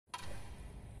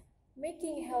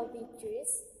Making healthy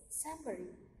choice.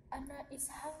 Summary. Anna is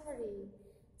hungry.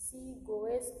 She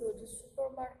goes to the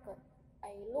supermarket.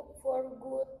 I look for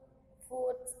good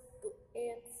food to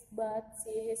eat, but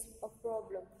she has a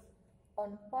problem.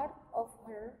 On part of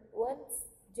her wants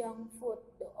junk food,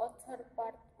 the other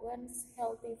part wants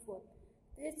healthy food.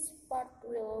 Which part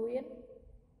will win?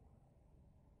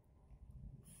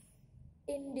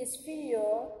 In this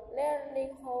video,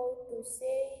 learning how to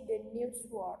say the new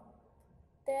word.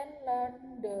 Then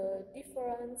learn the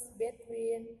difference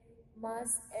between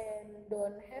must and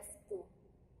don't have to.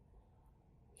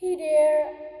 Hey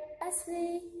there,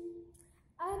 Ashley.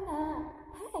 Anna,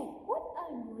 hey, what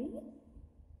are you doing?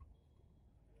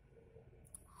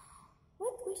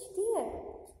 What was there?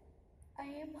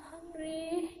 I am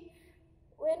hungry.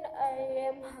 When I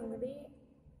am hungry,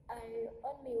 I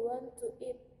only want to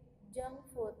eat junk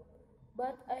food,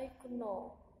 but I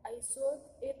know I should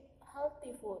eat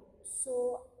healthy food,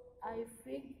 so I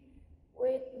think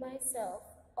with myself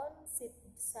on sit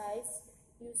size,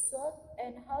 you should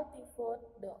and healthy food,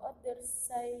 the other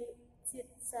side sit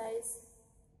size,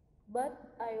 but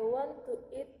I want to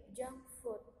eat junk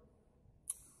food.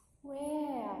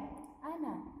 Well,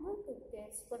 Anna, go to the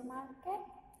supermarket.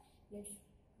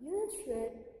 You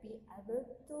should be able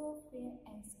to find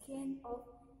and scan of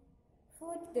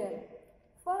food there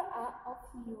for all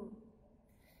of you.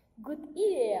 Good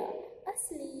idea.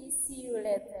 Ashley, see you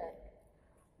later.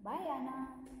 Bye, Anna.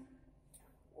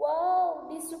 Wow,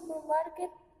 this supermarket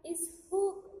is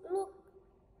hooked. Look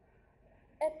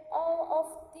at all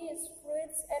of these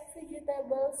fruits and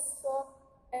vegetables. So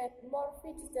add more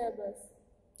vegetables.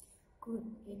 Good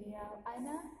idea,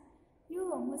 Anna.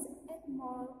 You must add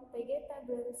more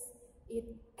vegetables. Eat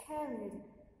carrot.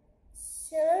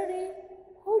 Celery?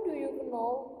 How do you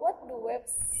know what the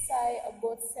website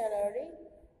about celery?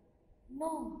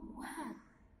 No, what?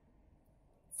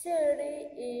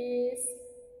 Celery is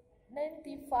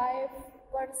 95%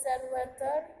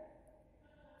 water,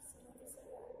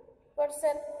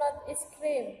 percent not is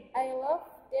cream. I love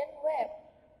that web.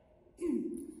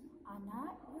 Anna,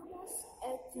 you must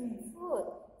eat junk food.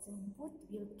 Junk food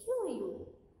will kill you.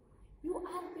 You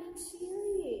are being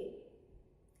silly.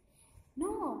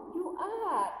 No, you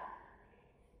are.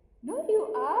 No,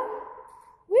 you are.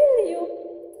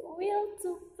 Will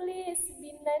to please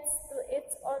be nice to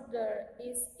each other?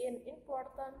 Is it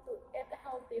important to eat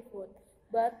healthy food,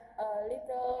 but a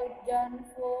little junk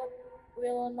food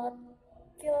will not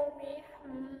kill me.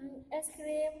 Ice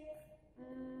cream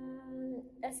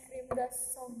does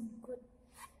sound good.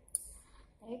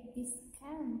 Take this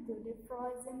can to the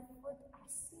frozen food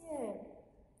aisle.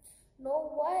 No,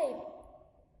 why?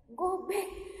 Go back.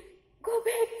 Go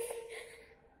back.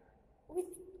 We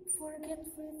forget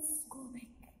fruits. Go back.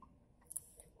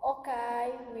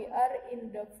 Okay, we are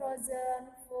in the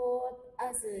frozen food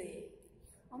aisle.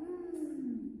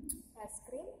 Ice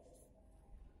cream?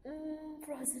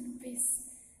 Frozen please.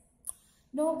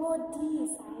 Nobody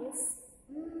says,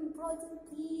 frozen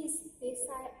please. They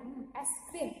say, ice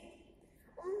cream.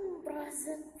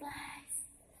 Frozen please.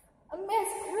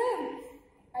 Ice cream.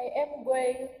 I am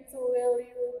going to will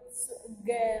you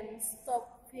again. Stop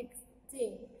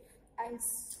fixing. I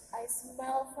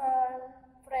smell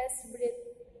fresh bread.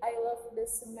 I love the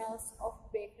smells of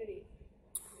bakery.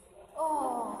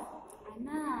 Oh,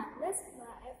 Anna, let's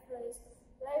buy a fresh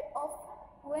plate of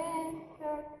when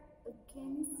her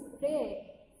against bread.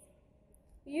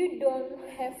 You don't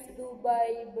have to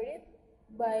buy bread.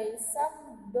 Buy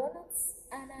some donuts,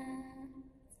 Anna.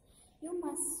 You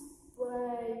must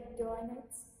buy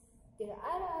donuts. They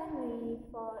are only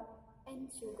for and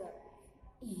sugar.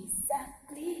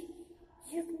 Exactly.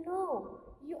 You know,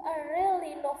 you are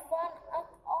really no fun at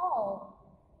all.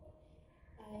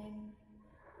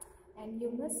 And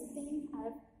you must think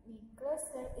of me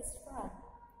closer is fun.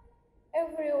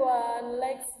 Everyone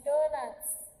likes donuts.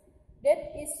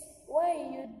 That is why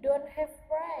you don't have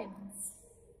friends.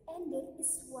 And that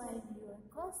is why your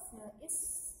cholesterol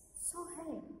is so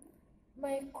high.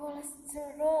 My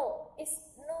cholesterol is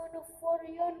known for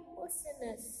your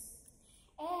business.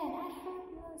 And I have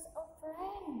lots of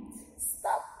friends.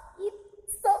 Stop it!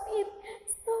 Stop it!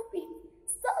 Stop it!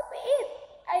 Stop it!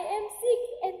 I am sick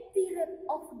and tired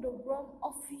of the wrong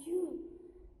of you.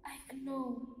 I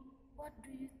know. What do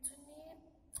you need?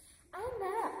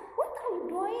 Anna, what are you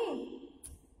doing?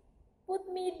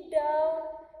 Put me down.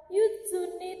 You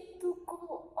two need to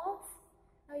cool off.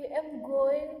 I am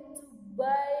going to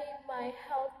buy my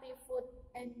healthy food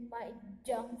and my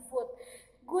junk food.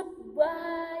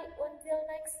 Goodbye until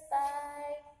next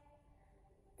time.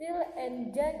 Till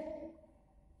and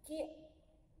Janki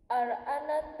are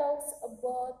Anna talks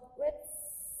about what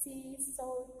she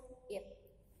saw